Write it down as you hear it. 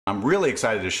I'm really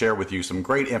excited to share with you some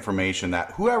great information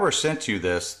that whoever sent you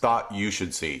this thought you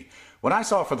should see. When I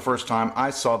saw it for the first time,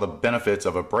 I saw the benefits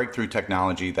of a breakthrough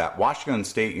technology that Washington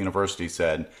State University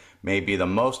said may be the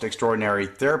most extraordinary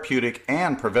therapeutic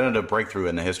and preventative breakthrough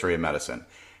in the history of medicine.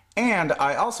 And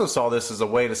I also saw this as a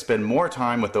way to spend more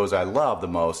time with those I love the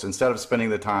most instead of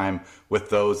spending the time with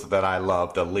those that I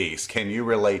love the least. Can you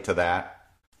relate to that?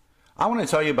 I want to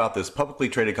tell you about this publicly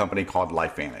traded company called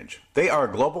LifeVantage. They are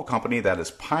a global company that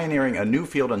is pioneering a new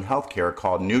field in healthcare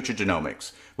called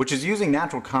nutrigenomics, which is using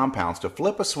natural compounds to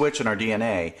flip a switch in our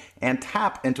DNA and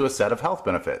tap into a set of health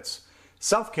benefits.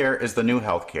 Self-care is the new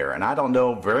healthcare, and I don't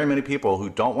know very many people who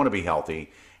don't want to be healthy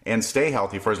and stay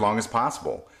healthy for as long as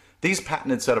possible. These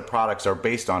patented set of products are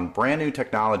based on brand new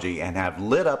technology and have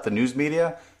lit up the news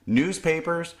media,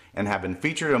 newspapers, and have been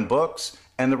featured in books,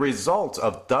 and the results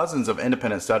of dozens of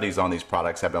independent studies on these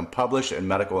products have been published in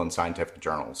medical and scientific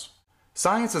journals.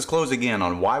 Science is closing in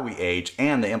on why we age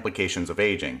and the implications of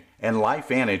aging, and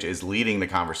LifeVantage is leading the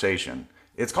conversation.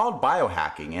 It's called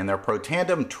biohacking, and their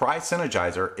Protandim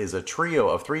Tri-Synergizer is a trio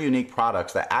of 3 unique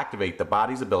products that activate the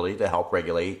body's ability to help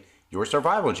regulate your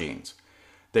survival genes.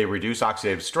 They reduce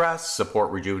oxidative stress, support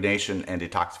rejuvenation and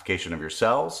detoxification of your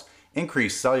cells,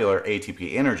 increase cellular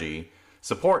ATP energy,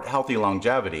 support healthy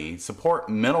longevity, support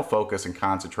mental focus and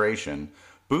concentration,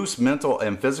 boost mental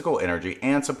and physical energy,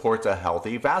 and supports a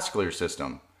healthy vascular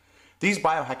system. These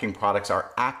biohacking products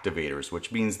are activators,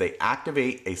 which means they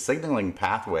activate a signaling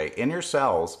pathway in your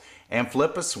cells and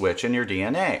flip a switch in your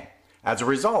DNA. As a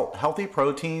result, healthy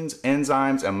proteins,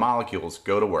 enzymes, and molecules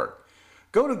go to work.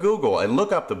 Go to Google and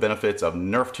look up the benefits of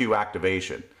NRF2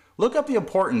 activation. Look up the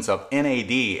importance of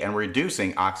NAD and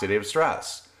reducing oxidative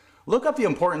stress. Look up the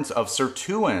importance of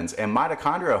sirtuins and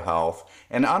mitochondrial health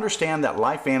and understand that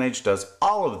LifeVantage does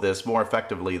all of this more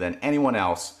effectively than anyone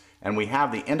else, and we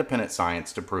have the independent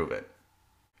science to prove it.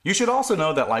 You should also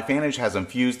know that LifeVantage has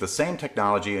infused the same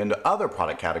technology into other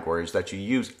product categories that you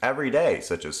use every day,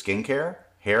 such as skincare,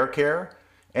 hair care,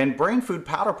 and brain food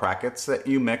powder packets that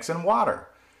you mix in water.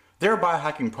 They're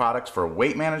biohacking products for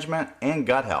weight management and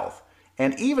gut health,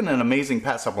 and even an amazing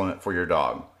pet supplement for your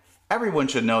dog. Everyone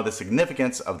should know the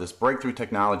significance of this breakthrough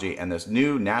technology and this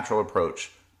new natural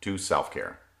approach to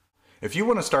self-care. If you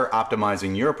want to start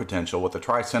optimizing your potential with the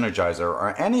Tri-Synergizer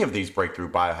or any of these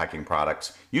breakthrough biohacking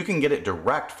products, you can get it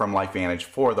direct from LifeVantage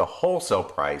for the wholesale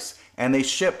price, and they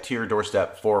ship to your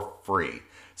doorstep for free.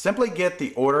 Simply get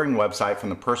the ordering website from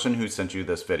the person who sent you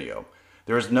this video.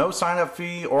 There is no sign-up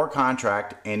fee or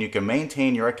contract, and you can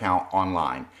maintain your account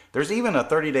online. There's even a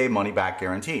 30-day money-back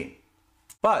guarantee.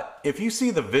 But if you see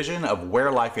the vision of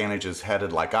where LifeVantage is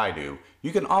headed like I do,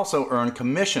 you can also earn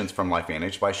commissions from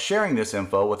LifeVantage by sharing this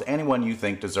info with anyone you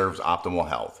think deserves optimal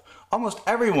health. Almost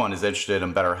everyone is interested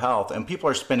in better health, and people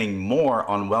are spending more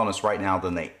on wellness right now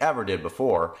than they ever did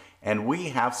before, and we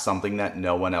have something that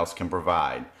no one else can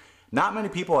provide. Not many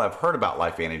people have heard about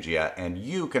LifeVantage yet, and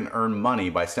you can earn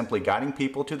money by simply guiding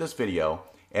people to this video,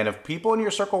 and if people in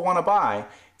your circle want to buy,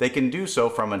 they can do so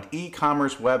from an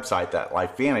e-commerce website that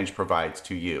LifeVantage provides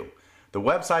to you. The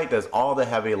website does all the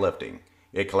heavy lifting.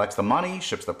 It collects the money,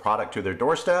 ships the product to their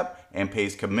doorstep, and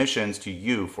pays commissions to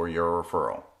you for your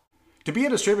referral. To be a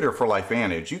distributor for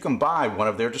LifeVantage, you can buy one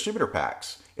of their distributor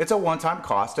packs. It's a one-time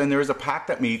cost, and there is a pack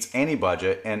that meets any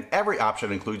budget, and every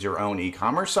option includes your own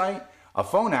e-commerce site, a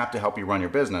phone app to help you run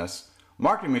your business,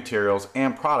 marketing materials,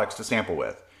 and products to sample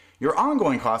with. Your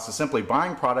ongoing cost is simply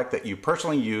buying product that you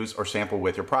personally use or sample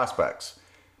with your prospects.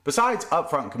 Besides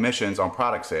upfront commissions on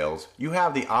product sales, you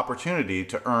have the opportunity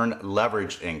to earn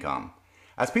leveraged income.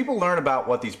 As people learn about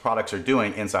what these products are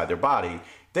doing inside their body,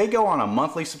 they go on a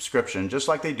monthly subscription just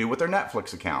like they do with their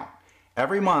Netflix account.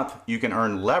 Every month, you can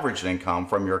earn leveraged income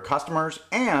from your customers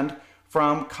and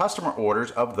from customer orders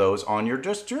of those on your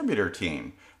distributor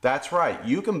team. That's right,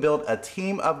 you can build a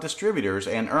team of distributors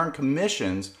and earn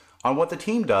commissions on what the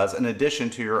team does in addition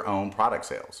to your own product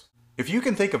sales. If you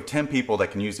can think of 10 people that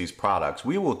can use these products,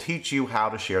 we will teach you how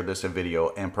to share this in video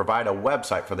and provide a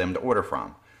website for them to order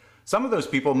from. Some of those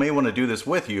people may want to do this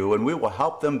with you, and we will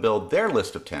help them build their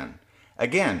list of 10.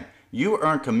 Again, you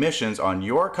earn commissions on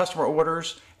your customer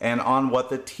orders and on what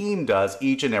the team does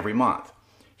each and every month.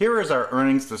 Here is our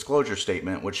earnings disclosure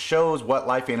statement, which shows what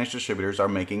LifeVantage distributors are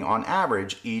making on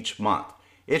average each month.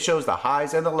 It shows the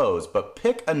highs and the lows, but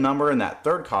pick a number in that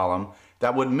third column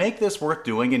that would make this worth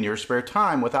doing in your spare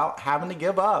time without having to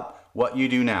give up what you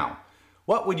do now.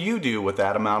 What would you do with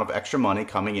that amount of extra money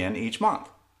coming in each month?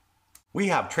 We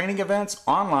have training events,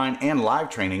 online and live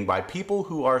training by people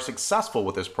who are successful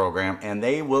with this program, and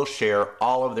they will share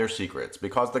all of their secrets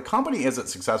because the company isn't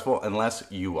successful unless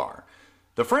you are.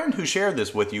 The friend who shared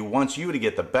this with you wants you to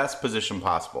get the best position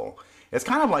possible. It's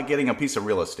kind of like getting a piece of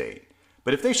real estate.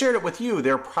 But if they shared it with you,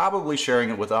 they're probably sharing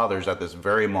it with others at this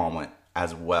very moment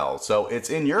as well. So it's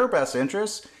in your best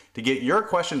interest to get your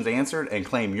questions answered and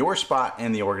claim your spot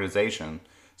in the organization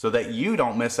so that you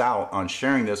don't miss out on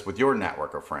sharing this with your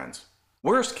network of friends.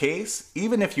 Worst case,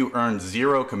 even if you earn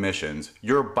 0 commissions,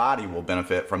 your body will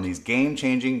benefit from these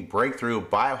game-changing breakthrough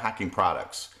biohacking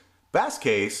products. Best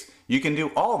case, you can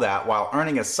do all that while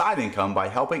earning a side income by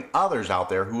helping others out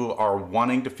there who are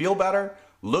wanting to feel better,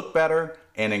 look better,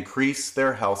 and increase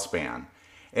their health span.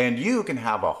 And you can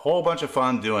have a whole bunch of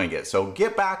fun doing it. So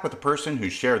get back with the person who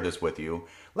shared this with you.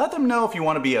 Let them know if you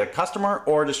want to be a customer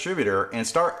or a distributor and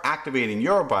start activating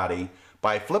your body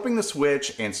by flipping the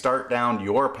switch and start down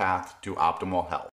your path to optimal health.